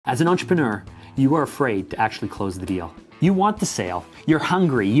As an entrepreneur, you are afraid to actually close the deal. You want the sale, you're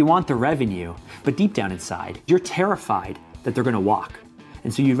hungry, you want the revenue, but deep down inside, you're terrified that they're gonna walk.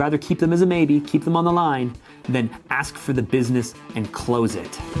 And so you'd rather keep them as a maybe, keep them on the line, than ask for the business and close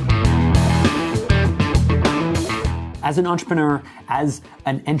it. As an entrepreneur, as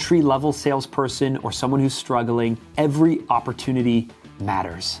an entry-level salesperson or someone who's struggling, every opportunity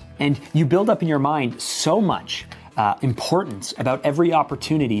matters. And you build up in your mind so much importance about every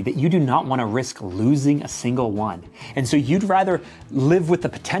opportunity that you do not want to risk losing a single one. And so you'd rather live with the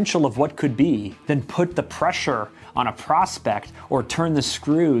potential of what could be than put the pressure on a prospect or turn the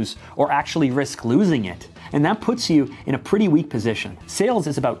screws or actually risk losing it. And that puts you in a pretty weak position. Sales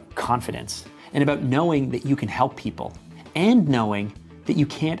is about confidence and about knowing that you can help people and knowing that you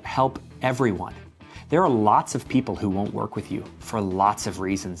can't help everyone. There are lots of people who won't work with you for lots of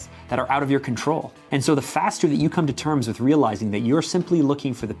reasons that are out of your control. And so the faster that you come to terms with realizing that you're simply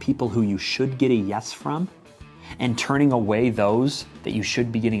looking for the people who you should get a yes from and turning away those that you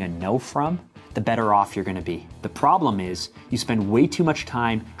should be getting a no from, the better off you're gonna be. The problem is you spend way too much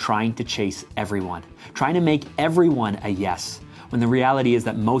time trying to chase everyone, trying to make everyone a yes, when the reality is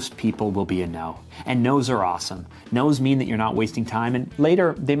that most people will be a no. And no's are awesome. No's mean that you're not wasting time, and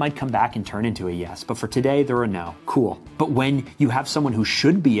later they might come back and turn into a yes. But for today, they're a no. Cool. But when you have someone who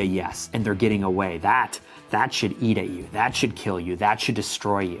should be a yes and they're getting away, that should eat at you. That should kill you. That should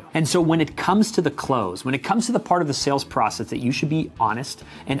destroy you. And so when it comes to the close, when it comes to the part of the sales process that you should be honest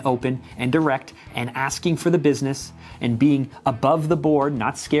and open and direct and asking for the business and being above the board,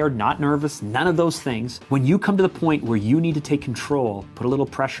 not scared, not nervous, none of those things, when you come to the point where you need to take control, put a little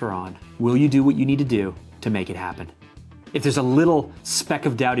pressure on, will you do what you need to do to make it happen? If there's a little speck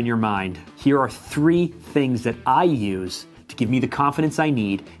of doubt in your mind, here are 3 things that I use to give me the confidence I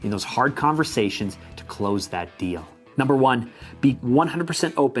need in those hard conversations to close that deal. Number 1, be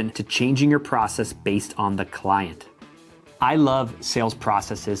 100% open to changing your process based on the client. I love sales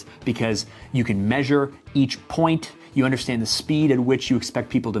processes because you can measure each point, you understand the speed at which you expect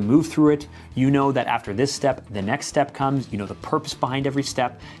people to move through it, you know that after this step, the next step comes, you know the purpose behind every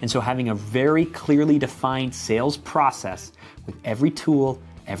step, and so having a very clearly defined sales process with every tool,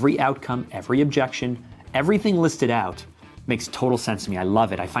 every outcome, every objection, everything listed out makes total sense to me. I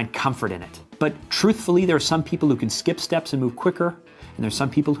love it. I find comfort in it. But truthfully, there are some people who can skip steps and move quicker, and there's some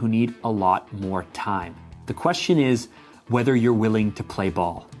people who need a lot more time. The question is whether you're willing to play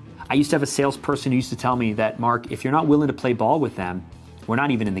ball. I used to have a salesperson who used to tell me that, Mark, if you're not willing to play ball with them, we're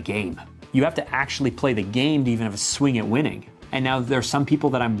not even in the game. You have to actually play the game to even have a swing at winning. And now there are some people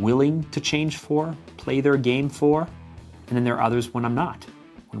that I'm willing to change for, play their game for, and then there are others when I'm not.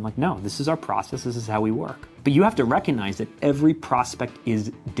 When I'm like, no, this is our process, this is how we work. But you have to recognize that every prospect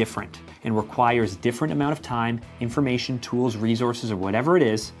is different and requires different amount of time, information, tools, resources, or whatever it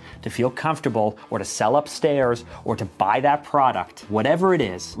is to feel comfortable or to sell upstairs or to buy that product. Whatever it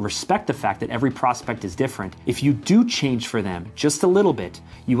is, respect the fact that every prospect is different. If you do change for them just a little bit,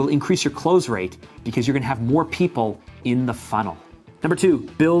 you will increase your close rate because you're gonna have more people in the funnel. Number 2,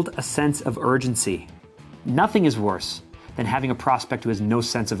 build a sense of urgency. Nothing is worse than having a prospect who has no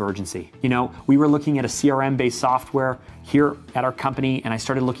sense of urgency. You know, we were looking at a CRM-based software here at our company, and I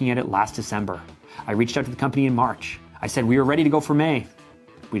started looking at it last December. I reached out to the company in March. I said we were ready to go for May.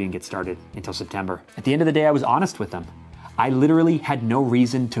 We didn't get started until September. At the end of the day, I was honest with them. I literally had no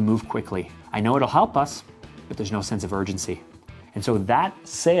reason to move quickly. I know it'll help us, but there's no sense of urgency. And so that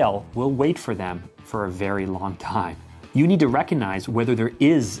sale will wait for them for a very long time. You need to recognize whether there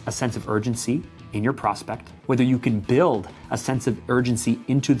is a sense of urgency in your prospect, whether you can build a sense of urgency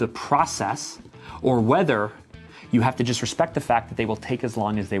into the process, or whether you have to just respect the fact that they will take as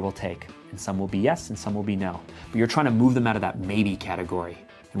long as they will take. And some will be yes and some will be no. But you're trying to move them out of that maybe category.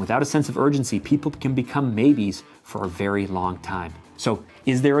 And without a sense of urgency, people can become maybes for a very long time. So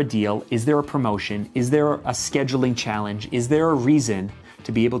is there a deal? Is there a promotion? Is there a scheduling challenge? Is there a reason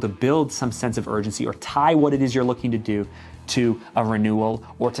to be able to build some sense of urgency or tie what it is you're looking to do to a renewal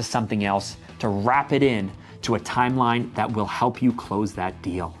or to something else, to wrap it in to a timeline that will help you close that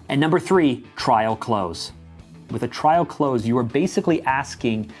deal? And number 3, trial close. With a trial close, you are basically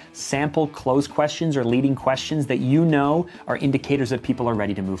asking sample close questions or leading questions that you know are indicators that people are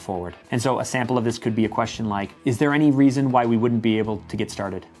ready to move forward. And so a sample of this could be a question like, is there any reason why we wouldn't be able to get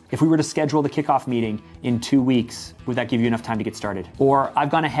started? If we were to schedule the kickoff meeting in 2 weeks, would that give you enough time to get started? Or I've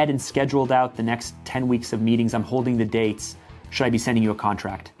gone ahead and scheduled out the next 10 weeks of meetings, I'm holding the dates. Should I be sending you a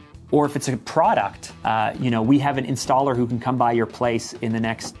contract? Or if it's a product, we have an installer who can come by your place in the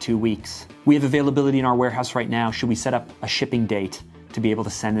next 2 weeks. We have availability in our warehouse right now. Should we set up a shipping date to be able to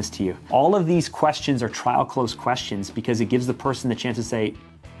send this to you? All of these questions are trial close questions because it gives the person the chance to say,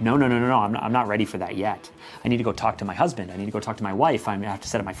 No, I'm not ready for that yet. I need to go talk to my husband. I need to go talk to my wife. I have to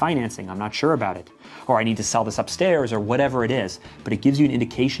set up my financing. I'm not sure about it. Or I need to sell this upstairs or whatever it is. But it gives you an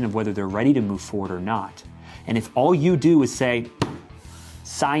indication of whether they're ready to move forward or not. And if all you do is say,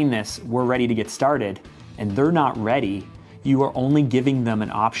 sign this, we're ready to get started, and they're not ready, you are only giving them an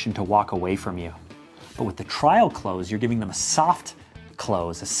option to walk away from you. But with the trial close, you're giving them a soft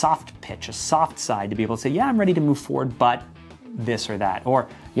close, a soft pitch, a soft side to be able to say, yeah, I'm ready to move forward, but this or that, or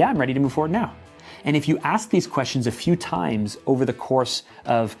yeah, I'm ready to move forward now. And if you ask these questions a few times over the course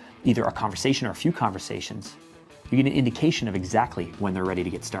of either a conversation or a few conversations, you get an indication of exactly when they're ready to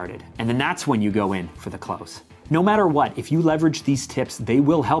get started. And then that's when you go in for the close. No matter what, if you leverage these tips, they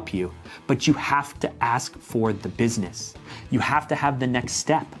will help you, but you have to ask for the business. You have to have the next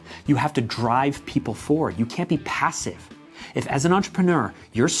step. You have to drive people forward. You can't be passive. If as an entrepreneur,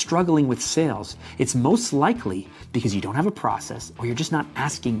 you're struggling with sales, it's most likely because you don't have a process or you're just not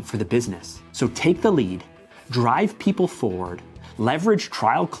asking for the business. So take the lead, drive people forward, leverage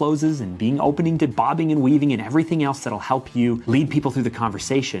trial closes and being opening to bobbing and weaving and everything else that'll help you lead people through the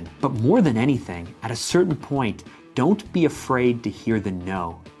conversation. But more than anything, at a certain point, don't be afraid to hear the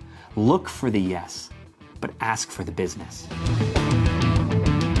no. Look for the yes, but ask for the business.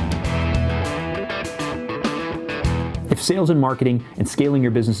 If sales and marketing and scaling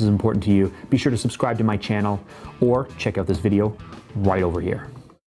your business is important to you, be sure to subscribe to my channel or check out this video right over here.